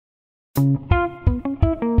Hi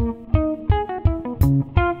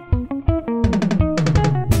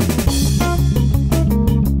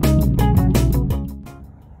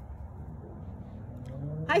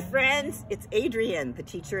friends, it's Adrianne, the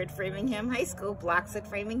teacher at Framingham High School, blocks at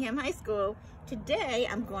Framingham High School. Today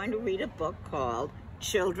I'm going to read a book called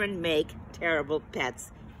Children Make Terrible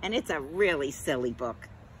Pets, and it's a really silly book.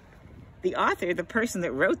 The author, the person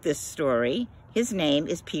that wrote this story, his name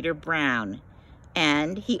is Peter Brown,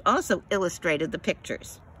 and he also illustrated the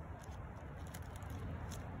pictures.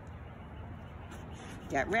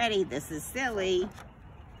 Get ready, this is silly.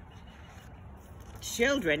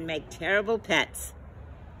 Children make terrible pets.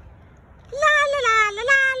 La la la la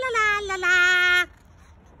la la la la.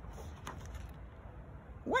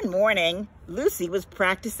 One morning, Lucy was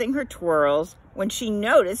practicing her twirls when she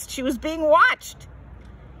noticed she was being watched.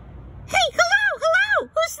 Hey, hello,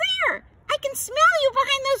 who's there? I can smell you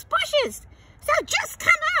behind those bushes, so just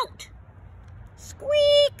come out.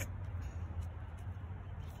 Squeak.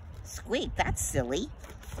 Squeak, that's silly.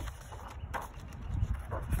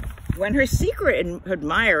 When her secret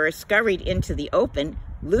admirer scurried into the open,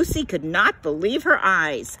 Lucy could not believe her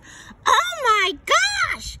eyes. Oh my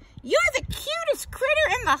gosh! You're the cutest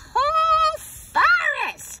critter in the whole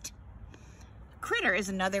forest! Critter is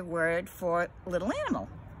another word for little animal.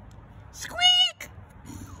 Squeak!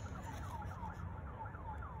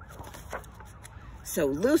 So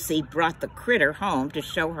Lucy brought the critter home to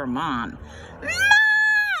show her mom.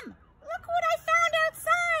 Mom! Look what I found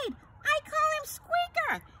outside! I call him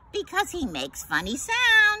Squeaker because he makes funny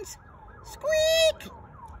sounds. Squeak!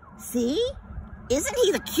 See? Isn't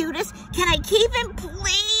he the cutest? Can I keep him,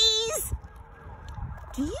 please?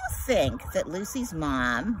 Do you think that Lucy's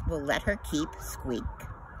mom will let her keep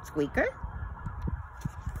Squeaker?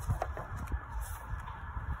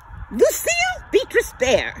 Lucille Beatrice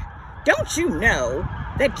Bear, don't you know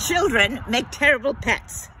that children make terrible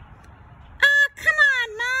pets? Ah, come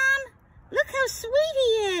on, Mom. Look how sweet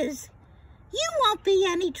he is. You won't be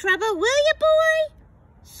any trouble, will you, boy?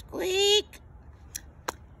 Squeak.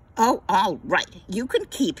 Oh, all right. You can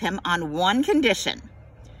keep him on one condition.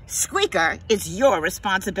 Squeaker is your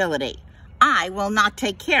responsibility. I will not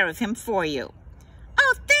take care of him for you.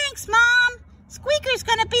 Oh, thanks, Mom. Squeaker's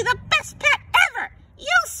going to be the best pet ever.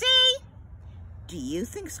 You'll see. Do you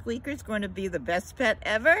think Squeaker's going to be the best pet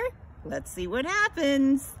ever? Let's see what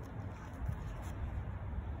happens.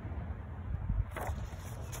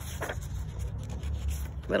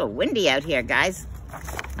 A little windy out here, guys.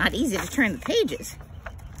 Not easy to turn the pages.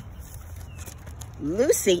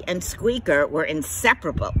 Lucy and Squeaker were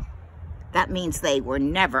inseparable. That means they were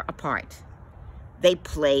never apart. They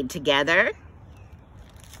played together.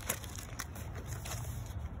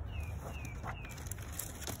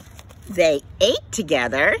 They ate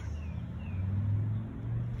together.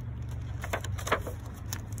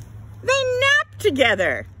 They napped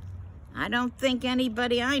together. I don't think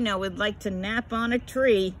anybody I know would like to nap on a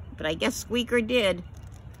tree, but I guess Squeaker did.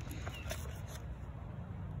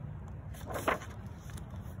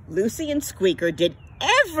 Lucy and Squeaker did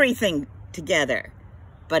everything together,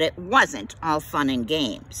 but it wasn't all fun and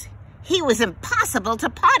games. He was impossible to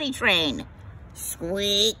potty train.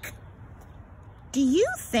 Squeak. Do you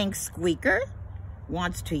think Squeaker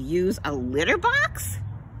wants to use a litter box?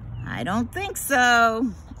 I don't think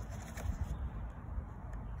so.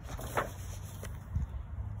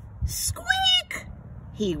 Squeak!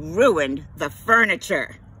 He ruined the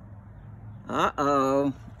furniture.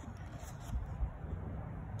 Uh-oh.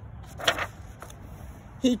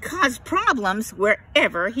 He caused problems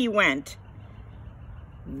wherever he went.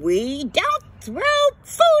 We don't throw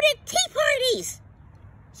food at tea parties.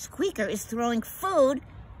 Squeaker is throwing food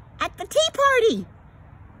at the tea party.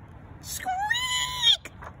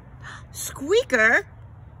 Squeak! Squeaker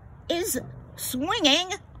is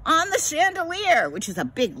swinging on the chandelier, which is a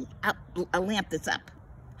big a lamp that's up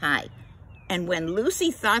high. And when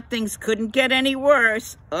Lucy thought things couldn't get any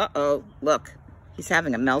worse, uh-oh, look, he's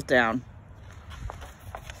having a meltdown.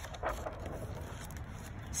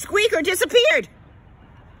 Squeaker disappeared.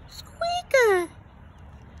 Squeaker.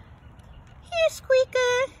 Here,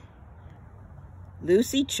 Squeaker.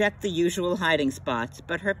 Lucy checked the usual hiding spots,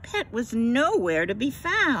 but her pet was nowhere to be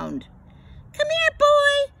found. Come here,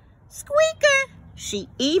 boy. Squeaker. She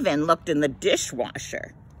even looked in the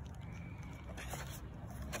dishwasher.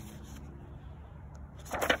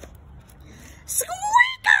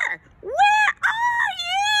 Squeaker! Where are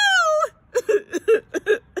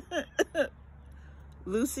you?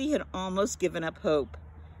 Lucy had almost given up hope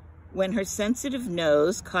when her sensitive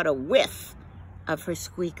nose caught a whiff of her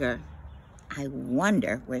Squeaker. I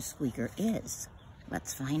wonder where Squeaker is.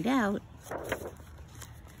 Let's find out.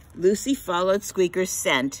 Lucy followed Squeaker's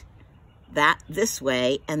scent this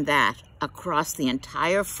way and that across the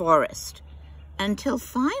entire forest until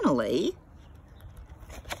finally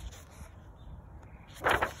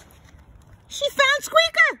she found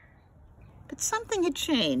Squeaker. But something had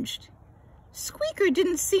changed. Squeaker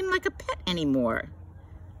didn't seem like a pet anymore.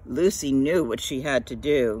 Lucy knew what she had to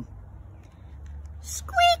do.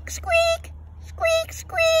 Squeak, squeak, squeak,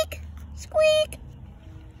 squeak, squeak.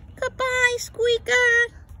 Goodbye, Squeaker.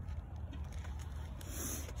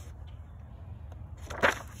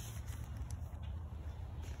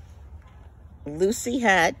 Lucy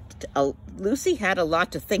had a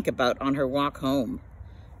lot to think about on her walk home.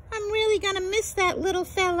 I'm really gonna miss that little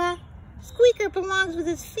fella. Squeaker belongs with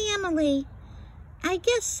his family. I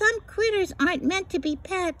guess some critters aren't meant to be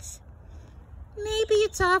pets. Maybe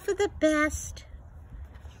it's all for the best.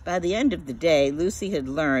 By the end of the day, Lucy had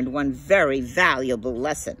learned one very valuable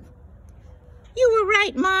lesson. You were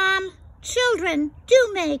right, Mom. Children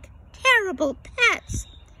do make terrible pets.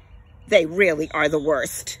 They really are the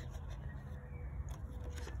worst.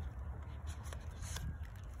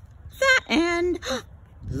 That end.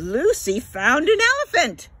 Lucy found an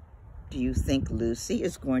elephant. Do you think Lucy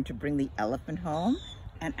is going to bring the elephant home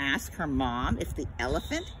and ask her mom if the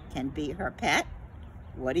elephant can be her pet?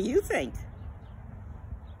 What do you think?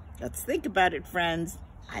 Let's think about it, friends.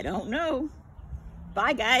 I don't know.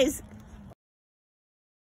 Bye, guys.